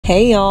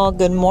Hey y'all,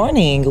 good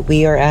morning.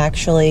 We are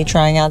actually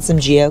trying out some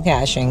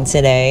geocaching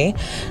today.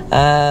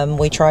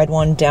 We tried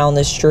one down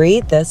the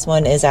street. This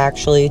one is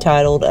actually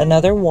titled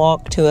Another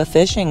Walk to a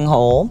Fishing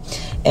Hole.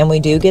 And we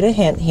do get a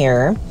hint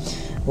here,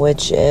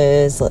 which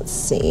is, let's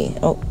see,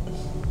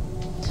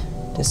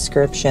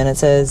 description. It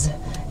says,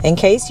 in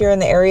case you're in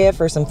the area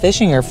for some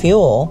fishing or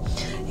fuel,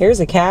 here's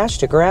a cache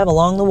to grab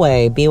along the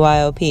way,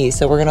 BYOP.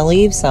 So we're going to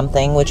leave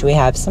something, which we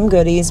have some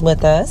goodies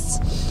with us.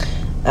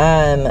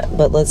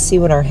 But let's see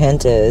what our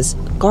hint is.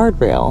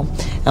 Guardrail.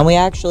 And we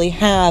actually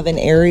have an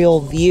aerial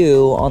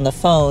view on the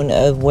phone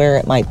of where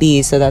it might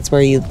be, so that's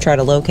where you try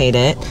to locate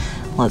it.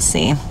 Let's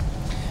see.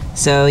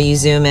 So you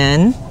zoom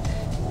in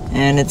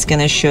and it's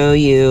going to show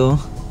you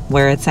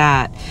where it's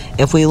at.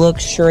 If we look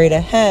straight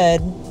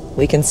ahead,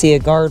 we can see a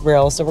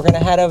guardrail. So we're going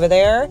to head over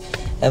there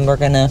and we're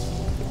going to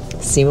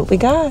see what we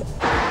got.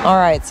 All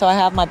right, so I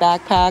have my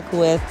backpack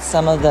with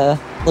some of the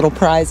little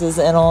prizes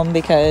in them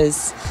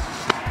because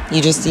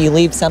you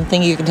leave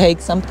something, you can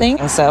take something.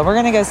 And so we're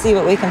gonna go see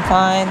what we can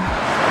find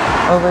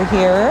over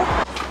here.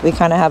 We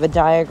kind of have a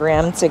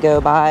diagram to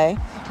go by.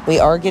 We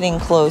are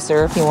getting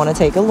closer if you want to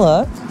take a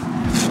look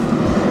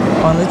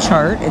on the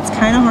chart. It's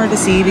kind of hard to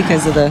see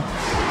because of the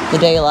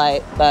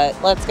daylight,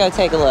 but let's go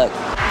take a look.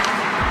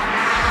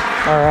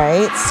 All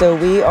right, so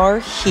we are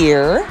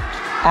here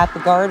at the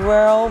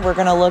guardrail. We're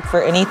gonna look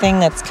for anything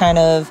that's kind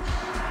of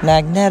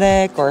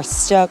magnetic or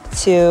stuck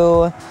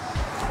to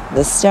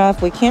the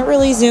stuff. We can't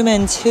really zoom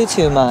in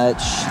too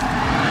much,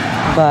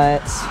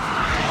 but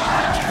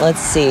let's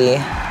see.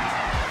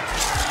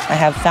 I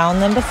have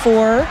found them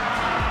before,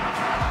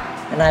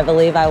 and I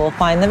believe I will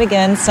find them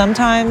again.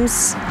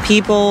 Sometimes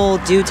people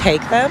do take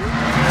them,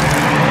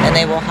 and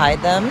they will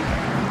hide them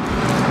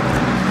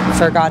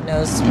for God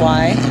knows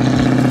why.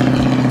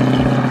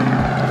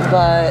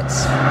 But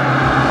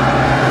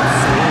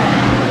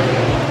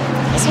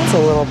let's see. This one's a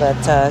little bit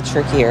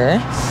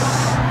trickier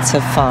to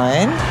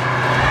find.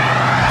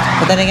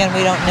 But then again,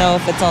 we don't know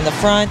if it's on the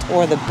front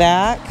or the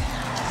back.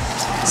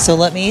 So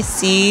let me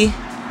see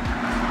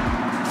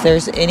if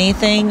there's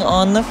anything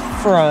on the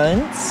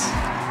front.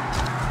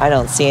 I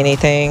don't see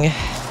anything.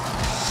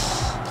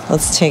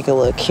 Let's take a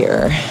look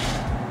here.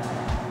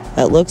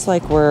 It looks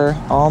like we're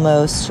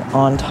almost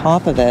on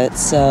top of it.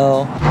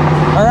 So,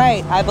 all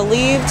right, I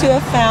believe to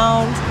have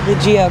found the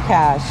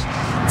geocache.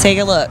 Take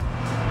a look.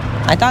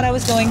 I thought I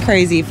was going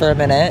crazy for a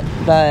minute,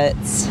 but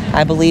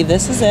I believe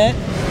this is it.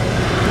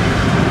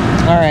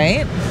 All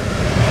right,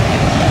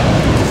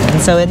 and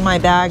so in my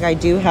bag I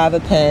do have a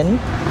pin.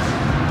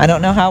 I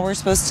don't know how we're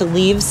supposed to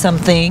leave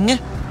something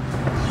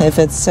if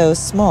it's so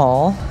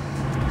small.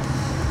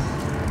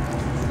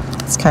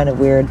 It's kind of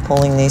weird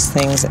pulling these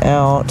things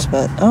out,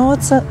 but oh,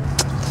 it's a...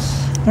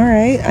 All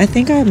right, I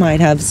think I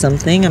might have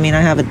something. I mean,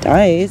 I have a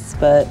dice,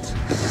 but...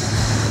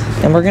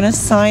 And we're gonna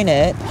sign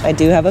it. I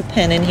do have a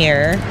pin in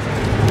here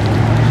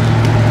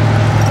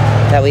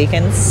that we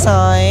can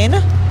sign.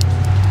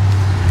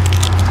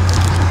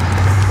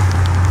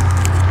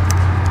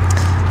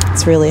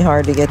 It's really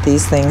hard to get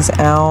these things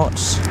out.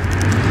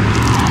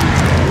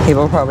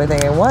 People are probably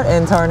thinking, what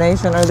in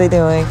tarnation are they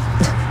doing?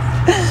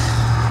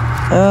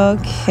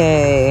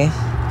 Okay.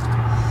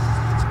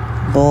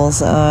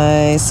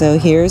 Bullseye. So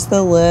here's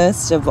the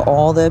list of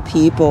all the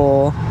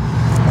people,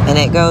 and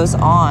it goes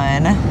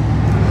on.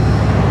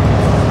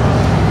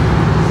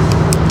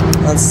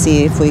 Let's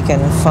see if we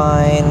can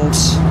find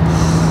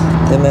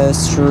the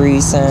most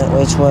recent,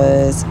 which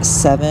was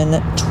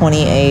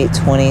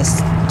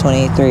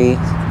 7/28/2023.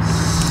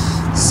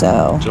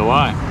 So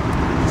July.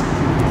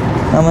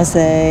 I'm gonna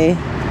say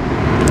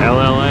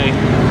LLA.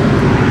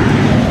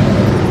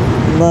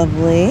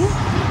 Lovely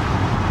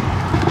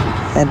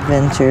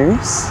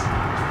Adventures.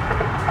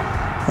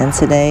 And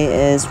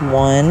today is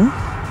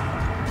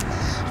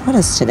what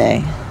is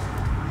today?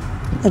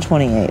 The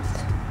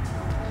 28th.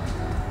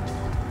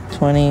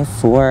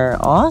 24.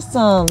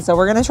 Awesome. So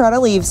we're gonna try to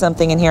leave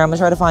something in here. I'm gonna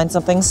try to find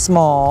something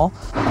small.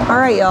 All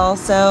right, y'all.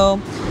 So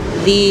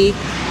the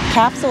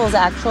capsule is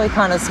actually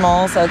kind of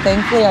small, so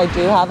thankfully I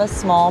do have a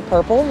small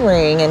purple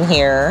ring in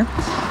here.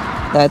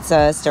 That's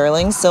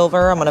sterling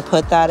silver. I'm going to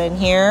put that in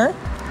here.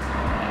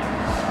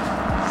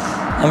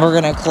 And we're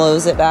going to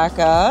close it back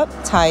up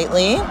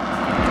tightly.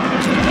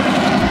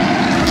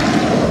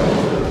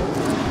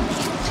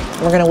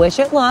 We're going to wish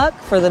it luck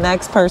for the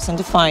next person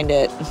to find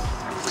it.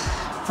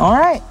 All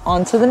right,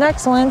 on to the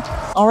next one.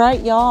 All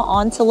right, y'all,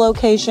 on to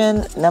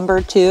location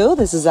number 2.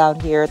 This is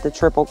out here at the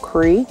Triple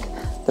Creek,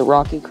 the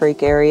Rocky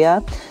Creek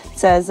area.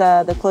 Says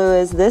the clue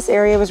is this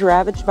area was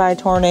ravaged by a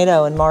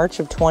tornado in March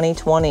of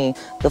 2020.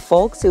 The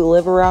folks who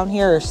live around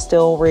here are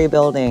still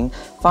rebuilding.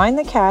 Find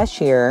the cache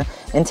here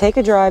and take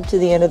a drive to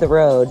the end of the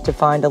road to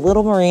find a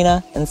little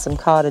marina and some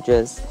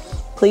cottages.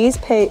 Please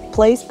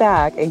place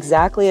back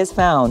exactly as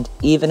found,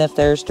 even if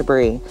there's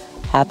debris.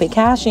 Happy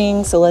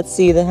caching. So let's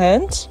see the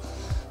hint.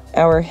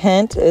 Our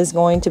hint is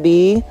going to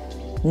be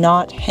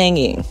not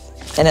hanging,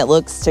 and it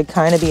looks to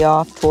kind of be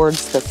off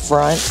towards the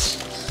front.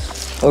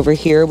 Over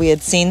here, we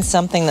had seen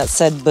something that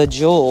said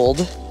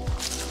bejeweled.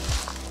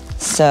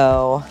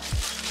 So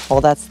Well,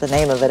 that's the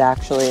name of it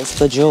actually, is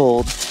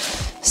Bejeweled.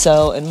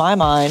 So in my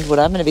mind, what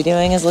I'm going to be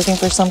doing is looking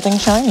for something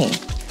shiny.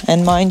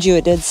 And mind you,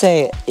 it did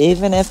say,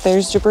 even if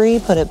there's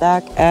debris, put it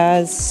back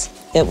as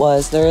it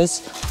was. There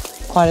is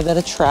quite a bit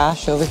of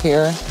trash over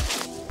here.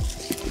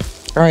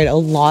 All right, a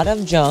lot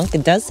of junk.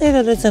 It does say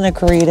that it's in a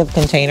creative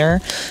container,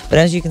 but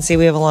as you can see,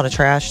 we have a lot of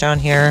trash down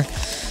here.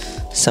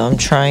 So I'm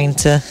trying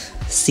to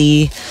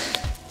see.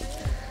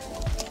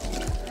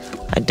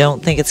 I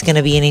don't think it's going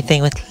to be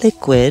anything with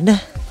liquid.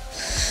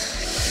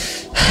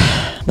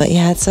 But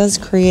yeah, it says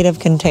creative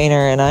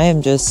container, and I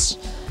am just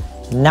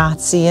not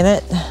seeing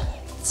it.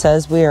 It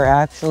says we are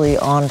actually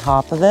on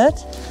top of it,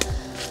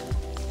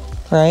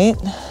 right?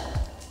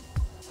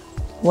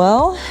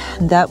 Well,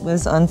 that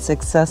was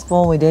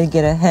unsuccessful. We did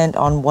get a hint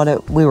on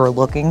what we were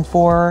looking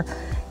for,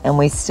 and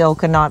we still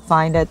could not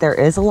find it. There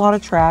is a lot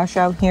of trash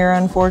out here,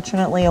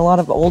 unfortunately. A lot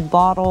of old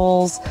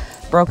bottles,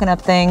 broken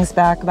up things.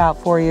 Back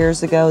about 4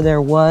 years ago,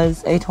 there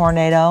was a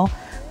tornado,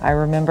 I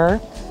remember.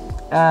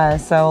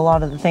 So a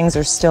lot of the things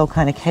are still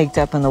kind of caked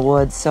up in the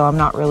woods, so I'm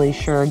not really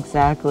sure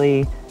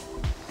exactly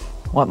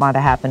what might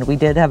have happened. We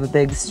did have a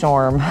big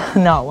storm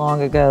not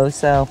long ago,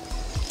 so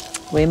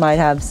we might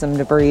have some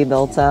debris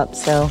built up,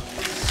 so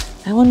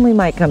that one we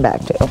might come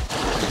back to.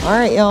 All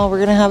right, y'all, we're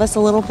gonna have us a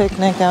little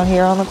picnic out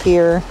here on the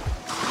pier.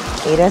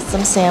 Eat us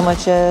some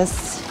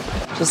sandwiches.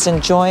 Just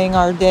enjoying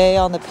our day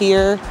on the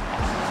pier.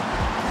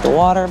 The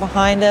water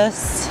behind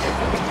us.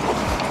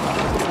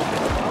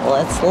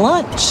 Let's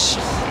lunch.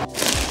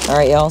 All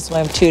right, y'all, so we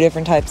have 2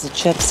 different types of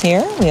chips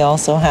here. We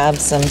also have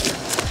some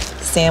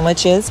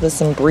sandwiches with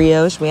some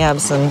brioche. We have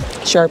some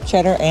sharp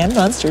cheddar and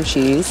Munster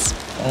cheese.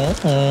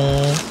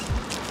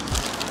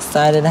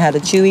 Decided I had a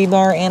chewy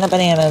bar and a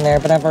banana in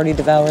there, but I've already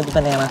devoured the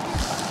banana.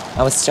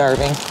 I was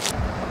starving.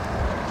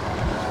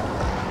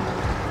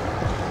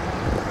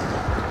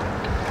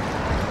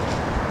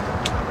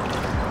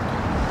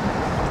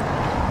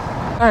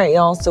 All right,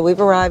 y'all, so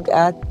we've arrived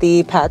at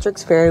the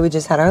Patrick's Ferry. We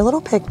just had our little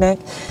picnic,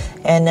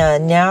 and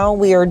now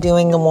we are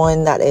doing the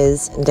one that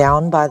is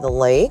down by the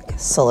lake.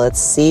 So let's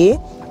see.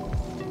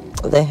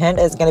 The hint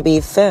is going to be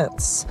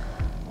fence.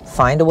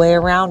 Find a way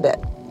around it.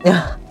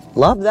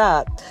 Love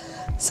that.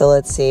 So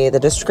let's see. The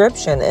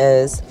description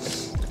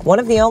is one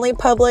of the only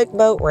public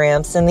boat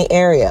ramps in the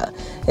area.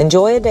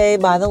 Enjoy a day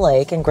by the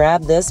lake and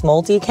grab this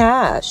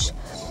multi-cache.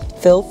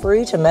 Feel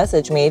free to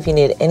message me if you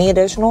need any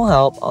additional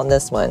help on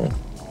this one.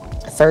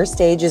 First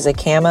stage is a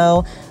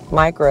camo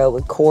micro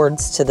with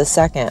cords to the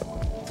second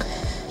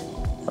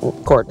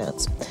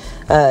coordinates.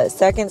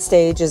 Second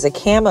stage is a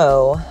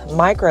camo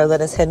micro that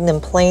is hidden in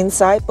plain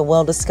sight but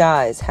well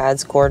disguised,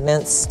 has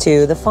coordinates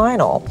to the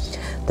final.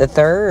 The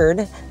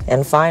third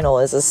and final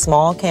is a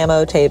small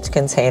camo taped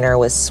container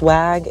with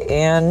swag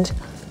and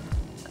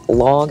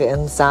log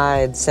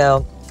inside.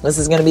 So this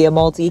is going to be a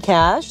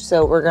multi-cache,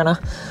 so we're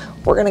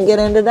gonna get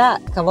into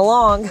that. Come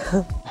along.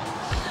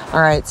 All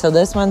right, so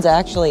this one's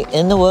actually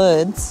in the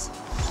woods.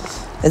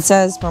 It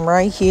says from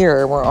right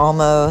here, we're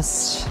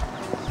almost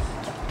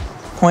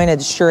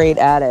pointed straight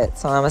at it.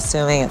 So I'm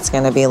assuming it's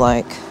gonna be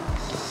like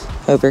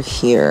over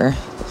here.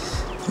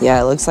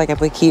 Yeah, it looks like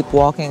if we keep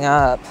walking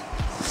up,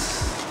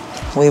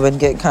 we would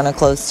get kind of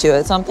close to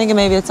it. So I'm thinking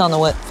maybe it's on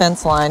the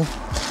fence line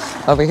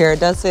over here. It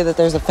does say that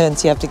there's a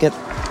fence, you have to get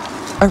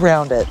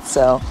around it.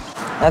 So,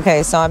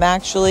 okay, so I'm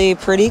actually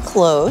pretty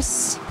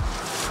close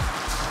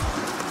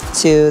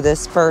to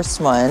this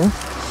first one.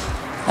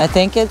 I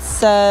think it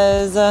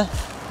says that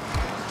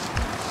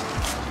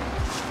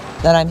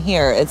I'm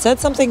here. It said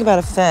something about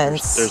a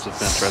fence. There's a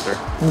fence right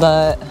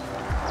there.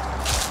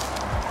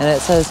 And it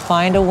says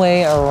find a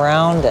way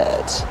around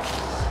it.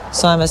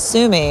 So I'm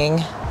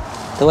assuming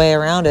the way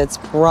around it's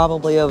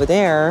probably over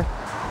there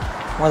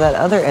where that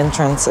other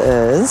entrance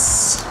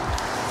is.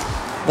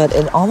 But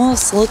it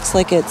almost looks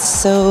like it's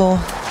so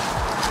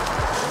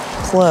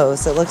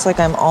close. It looks like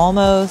I'm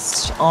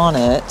almost on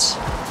it.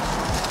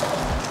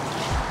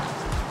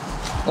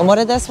 And what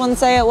did this one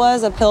say it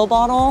was? A pill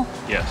bottle?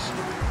 Yes.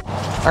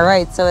 All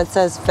right, so it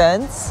says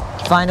fence,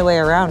 find a way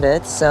around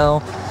it.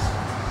 So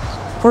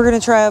we're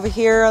gonna try over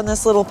here on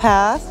this little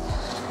path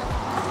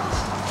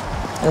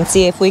and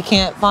see if we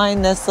can't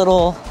find this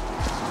little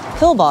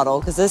pill bottle,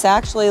 because this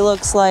actually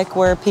looks like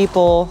where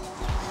people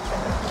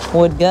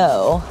would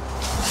go.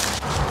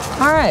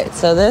 All right,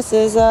 so this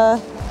is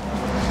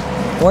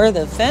where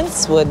the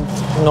fence would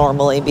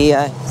normally be,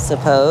 I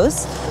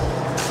suppose.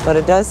 But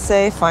it does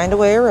say find a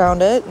way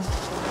around it.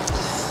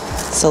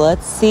 So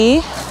let's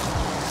see.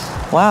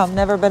 Wow, I've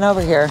never been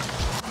over here.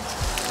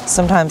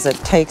 Sometimes it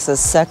takes a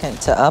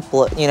second to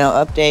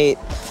update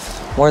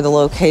where the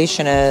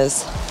location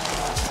is.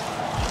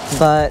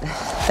 But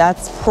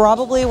that's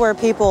probably where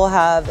people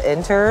have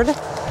entered.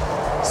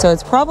 So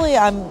it's probably,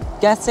 I'm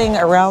guessing,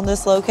 around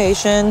this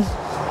location.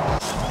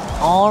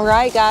 All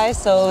right,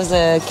 guys, so it was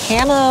a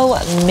camo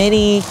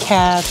mini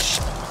cache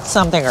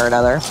something or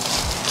another.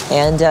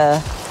 And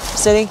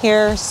sitting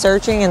here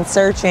searching and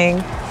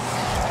searching,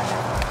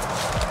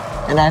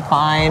 and I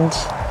find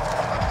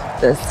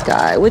this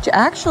guy, which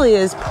actually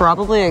is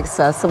probably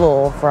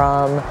accessible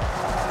from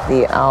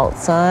the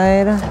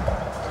outside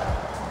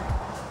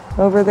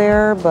over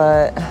there,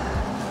 but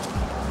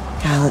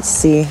yeah, let's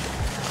see.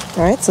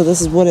 All right, so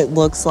this is what it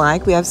looks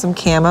like. We have some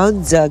camo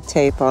duct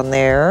tape on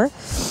there.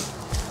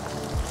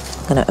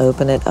 I'm gonna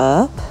open it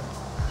up.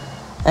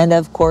 And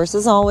of course,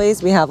 as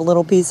always, we have a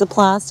little piece of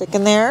plastic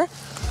in there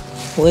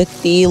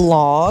with the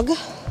log.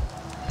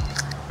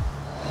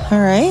 All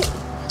right,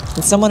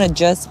 and someone had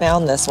just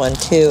found this one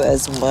too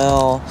as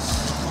well.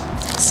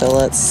 So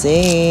let's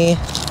see.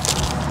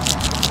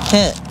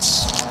 Hint.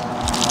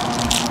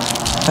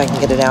 If I can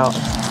get it out.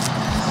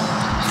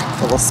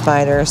 Little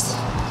spiders.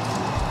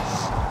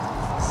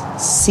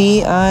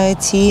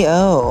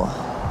 C-I-T-O.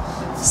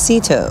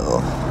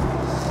 Cito.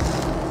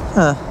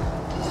 Huh.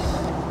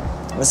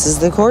 This is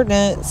the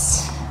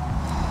coordinates.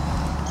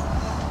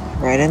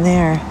 Right in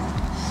there.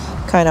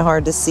 Kind of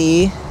hard to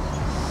see.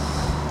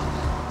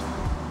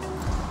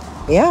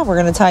 Yeah, we're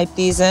gonna type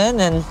these in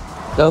and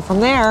go from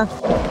there.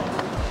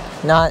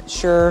 Not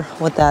sure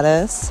what that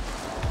is.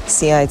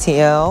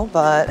 C-I-T-O,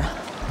 but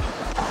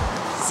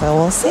so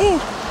we'll see.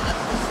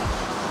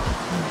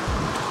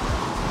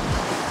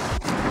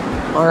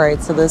 All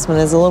right, so this one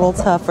is a little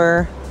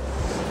tougher.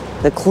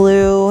 The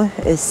clue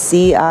is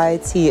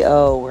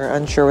C-I-T-O. We're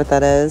unsure what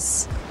that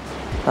is,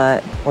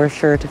 but we're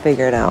sure to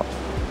figure it out.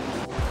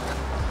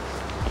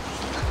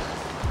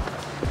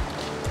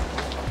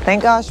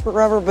 Thank gosh for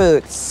rubber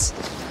boots.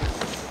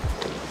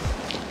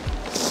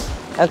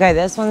 Okay,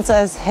 this one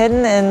says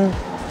hidden in,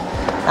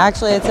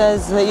 actually it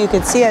says that you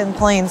could see it in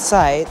plain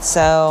sight,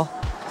 so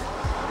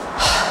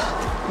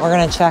we're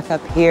gonna check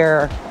up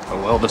here.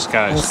 Well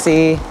disguised. And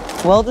see.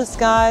 Well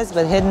disguised,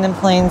 but hidden in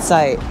plain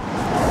sight.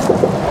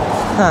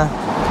 Huh.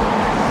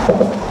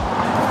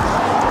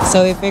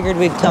 So we figured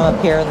we'd come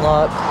up here and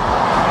look.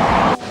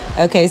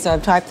 Okay, so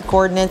I've typed the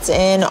coordinates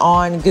in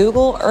on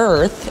Google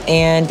Earth,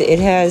 and it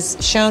has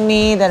shown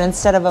me that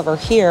instead of over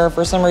here,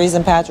 for some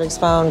reason Patrick's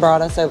phone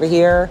brought us over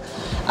here.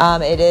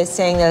 It is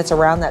saying that it's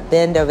around that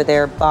bend over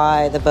there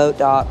by the boat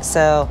dock.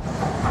 So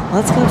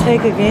let's go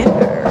take a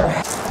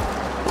gander.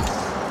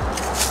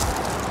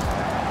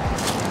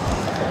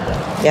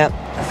 Yep.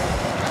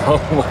 Oh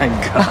my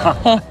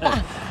God.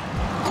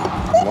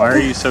 Why are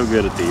you so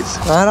good at these?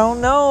 I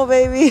don't know,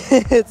 baby.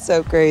 It's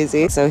so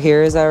crazy. So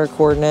here's our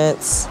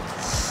coordinates.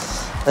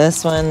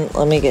 This one,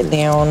 let me get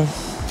down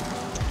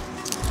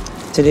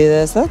to do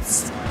this.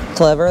 That's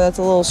clever. That's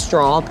a little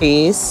straw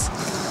piece.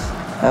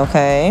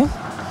 Okay.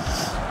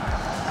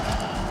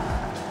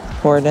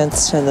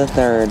 Coordinates to the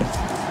third.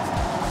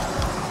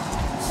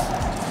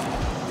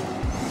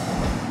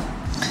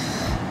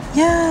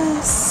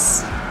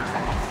 Yes.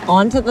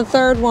 On to the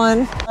third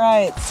one. All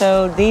right,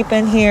 so deep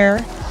in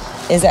here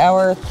is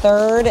our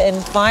third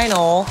and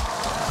final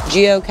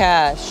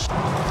geocache,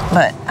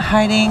 but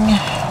hiding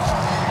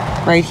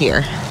right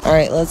here. All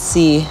right, let's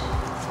see.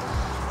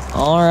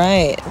 All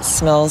right, it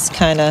smells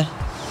kind of,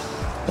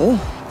 ooh,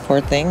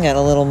 poor thing, got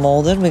a little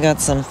molded. We got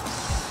some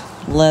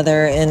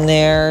leather in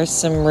there,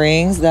 some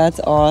rings. That's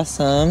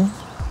awesome,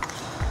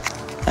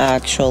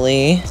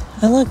 actually.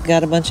 And look,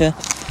 got a bunch of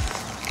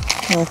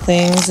little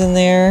things in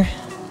there.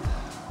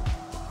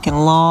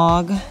 Can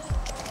log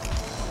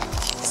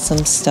some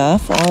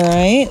stuff.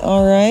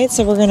 All right,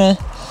 so we're gonna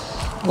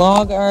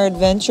log our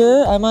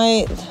adventure. I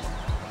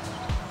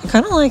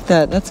kind of like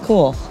that. That's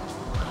cool.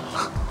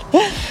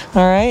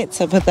 All right,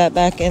 so put that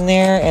back in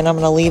there, and I'm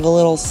gonna leave a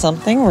little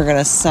something. We're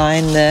gonna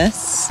sign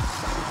this,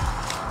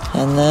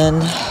 and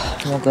then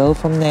we'll go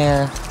from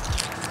there.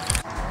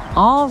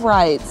 All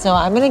right, so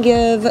I'm gonna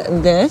give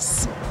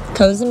this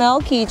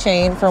Cozumel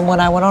keychain from when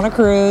I went on a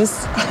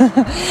cruise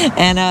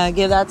and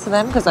give that to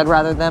them because I'd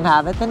rather them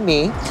have it than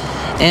me.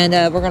 And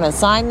we're gonna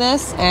sign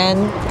this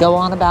and go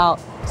on about.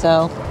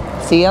 So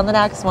see you on the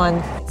next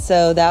one.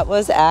 So that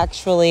was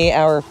actually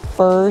our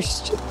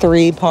first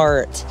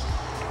 3-part,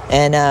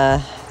 and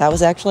that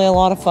was actually a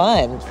lot of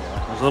fun. It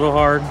was a little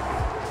hard.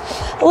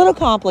 A little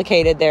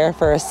complicated there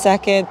for a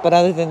second, but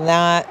other than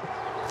that,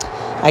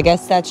 I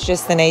guess that's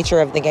just the nature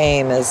of the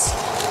game, is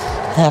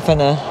having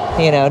to,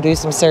 you know, do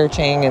some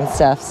searching and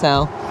stuff.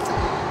 So,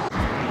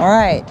 all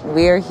right,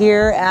 we are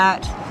here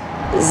at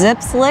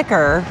Zips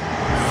Liquor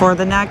for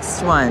the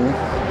next one.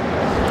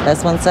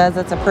 This one says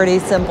it's a pretty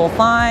simple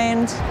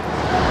find,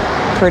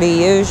 pretty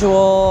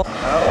usual.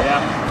 Oh,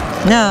 yeah.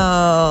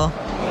 No.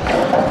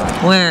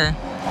 Where?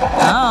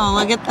 Oh,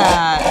 look at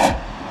that.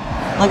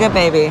 Look at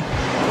baby.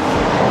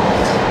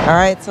 All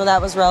right, so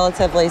that was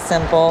relatively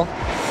simple.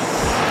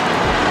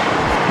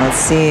 Let's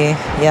see.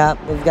 Yep,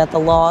 we've got the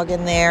log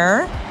in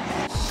there.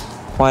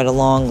 Quite a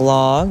long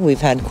log.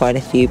 We've had quite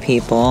a few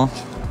people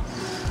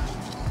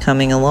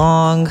coming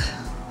along.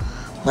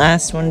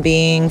 Last one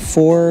being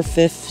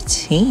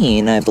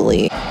 4:15, I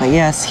believe. But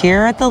yes,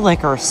 here at the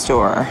liquor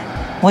store,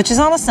 which is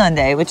on a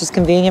Sunday, which is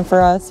convenient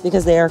for us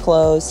because they are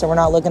closed, so we're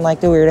not looking like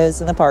the weirdos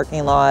in the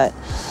parking lot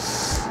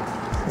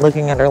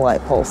looking under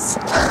light poles.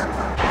 All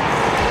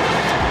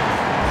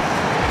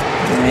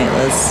right,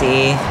 let's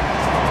see.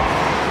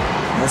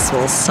 This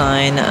will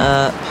sign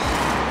up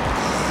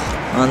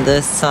on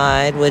this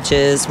side, which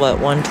is what,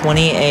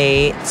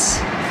 128.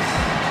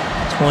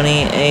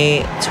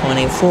 28,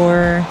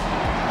 24.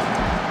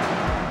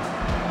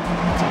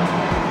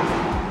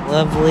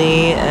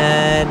 Lovely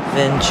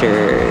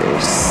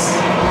adventures.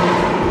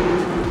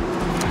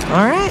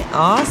 All right,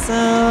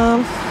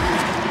 awesome.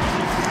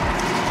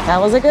 That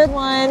was a good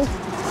one.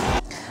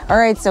 All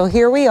right, so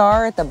here we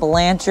are at the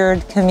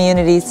Blanchard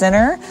Community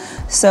Center.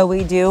 So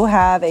we do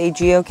have a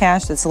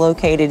geocache that's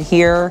located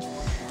here.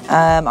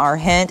 Our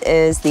hint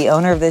is the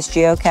owner of this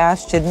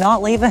geocache did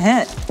not leave a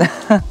hint.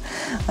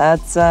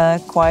 That's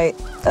quite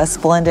a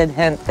splendid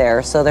hint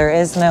there. So there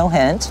is no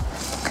hint.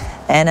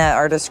 And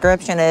our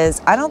description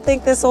is, I don't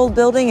think this old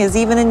building is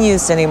even in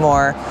use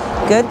anymore.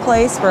 Good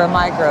place for a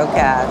micro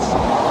cache.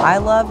 I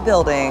love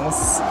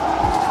buildings.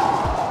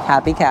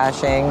 Happy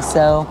caching.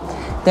 So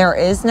there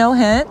is no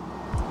hint.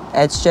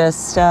 It's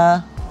just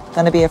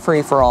gonna be a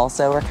free-for-all.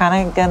 So we're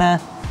kind of gonna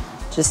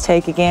just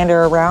take a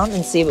gander around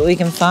and see what we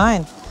can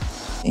find.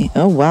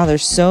 Oh wow,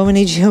 there's so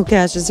many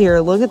geocaches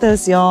here. Look at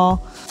this, y'all.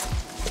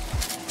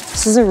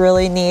 This is a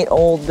really neat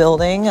old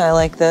building. I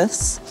like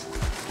this.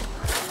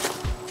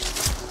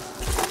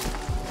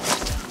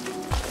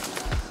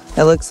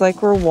 It looks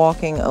like we're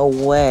walking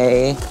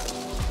away.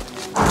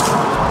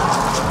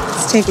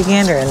 Let's take a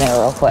gander in there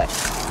real quick.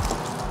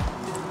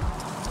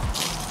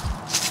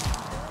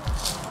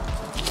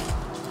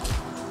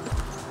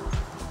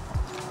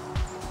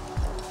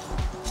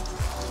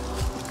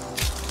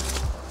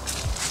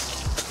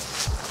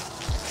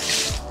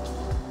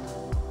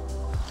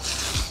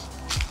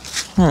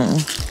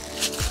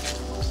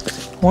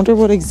 Wonder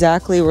what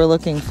exactly we're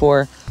looking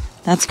for.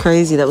 That's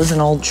crazy. That was an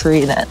old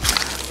tree that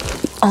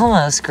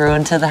almost grew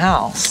into the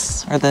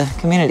house or the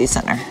community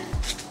center.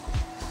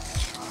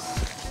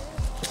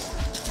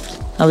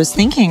 I was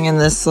thinking in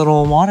this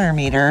little water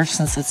meter,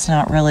 since it's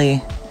not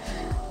really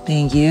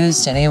being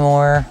used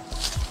anymore.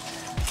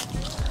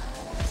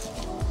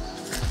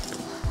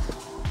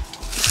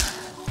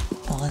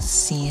 But let's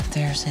see if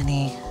there's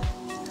any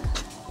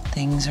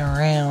things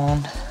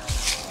around.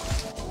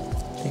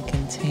 The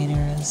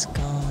container is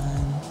gone.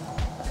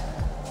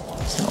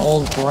 It's an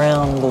old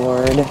brown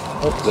board.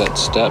 Oh, that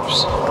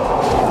steps.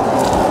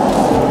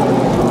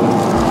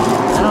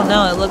 I don't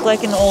know, it looked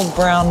like an old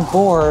brown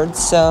board,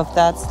 so if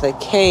that's the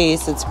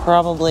case, it's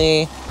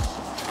probably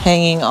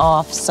hanging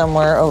off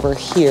somewhere over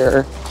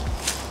here.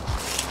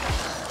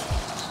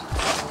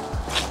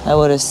 I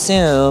would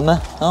assume.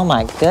 Oh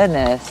my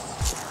goodness.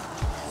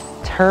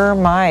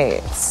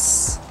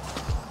 Termites.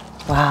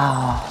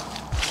 Wow.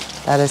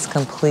 That is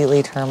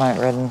completely termite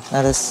ridden.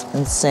 That is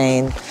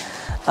insane.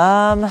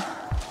 Wow.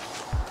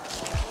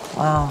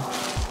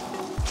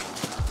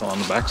 On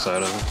the back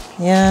side of it.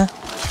 Yeah.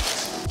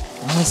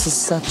 Oh, this is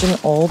such an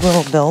old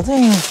little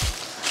building.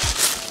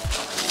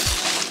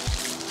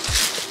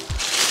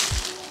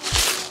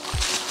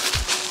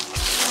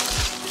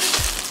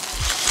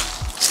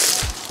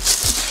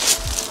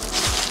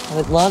 I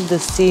would love to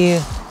see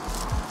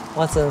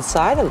what's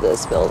inside of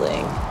this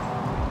building.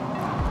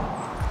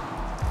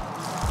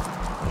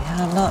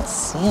 Yeah, I'm not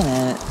seeing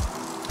it.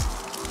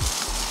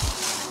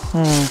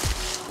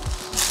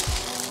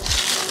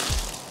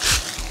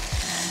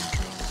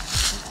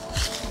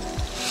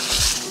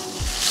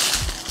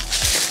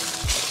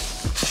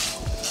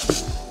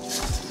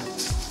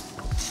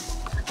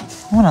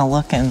 I want to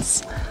look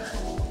inside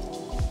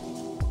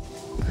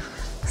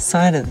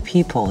of the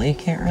people. You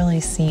can't really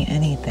see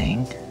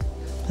anything.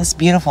 This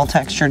beautiful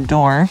textured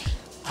door.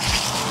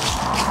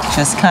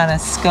 Just kind of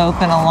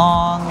scoping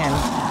along and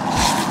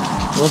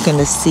looking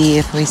to see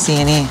if we see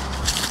any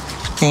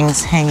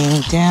things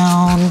hanging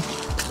down.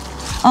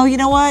 Oh, you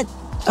know what?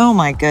 Oh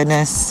my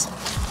goodness.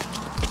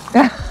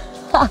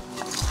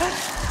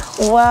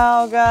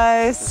 Wow,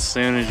 guys. As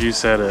soon as you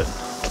said it.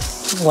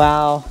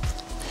 Wow.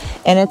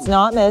 And it's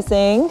not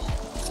missing.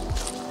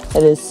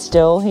 It is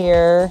still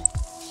here.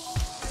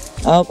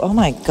 Oh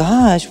my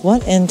gosh,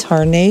 what in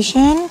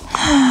tarnation?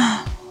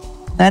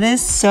 That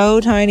is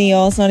so tiny,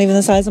 y'all. It's not even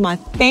the size of my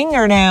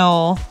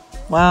fingernail.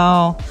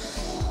 Wow.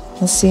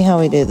 Let's see how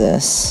we do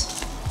this.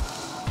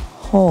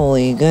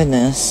 Holy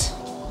goodness.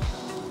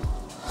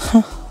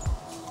 Huh.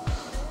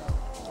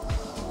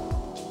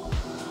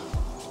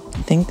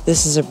 I think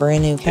this is a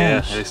brand new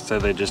cache. Yeah, they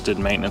said they just did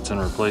maintenance and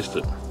replaced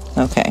it.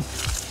 Okay.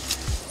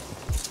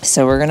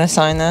 So we're gonna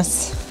sign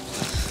this.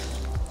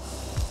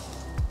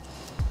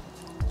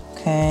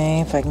 Okay,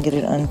 if I can get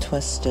it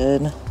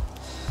untwisted.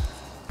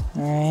 All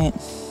right.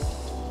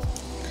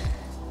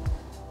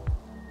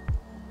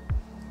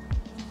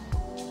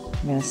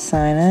 I'm gonna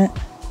sign it.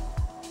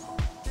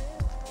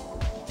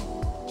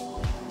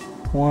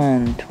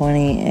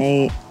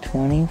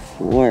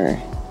 1/28/24.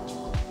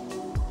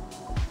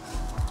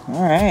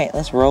 All right,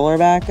 let's roll her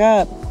back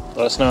up.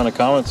 Let us know in the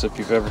comments if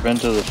you've ever been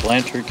to the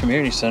Blanchard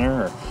Community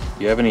Center or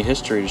you have any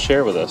history to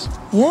share with us.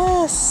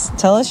 Yes,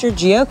 tell us your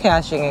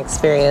geocaching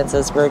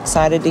experiences. We're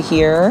excited to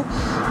hear.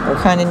 We're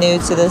kind of new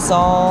to this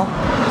all,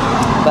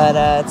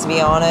 but to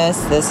be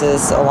honest, this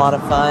is a lot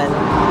of fun.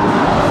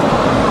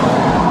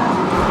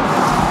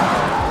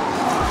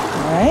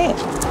 All right.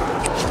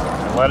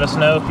 And let us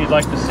know if you'd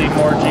like to see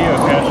more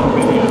geocaching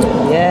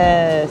videos.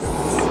 Yes.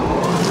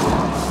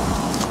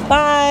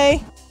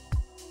 Bye.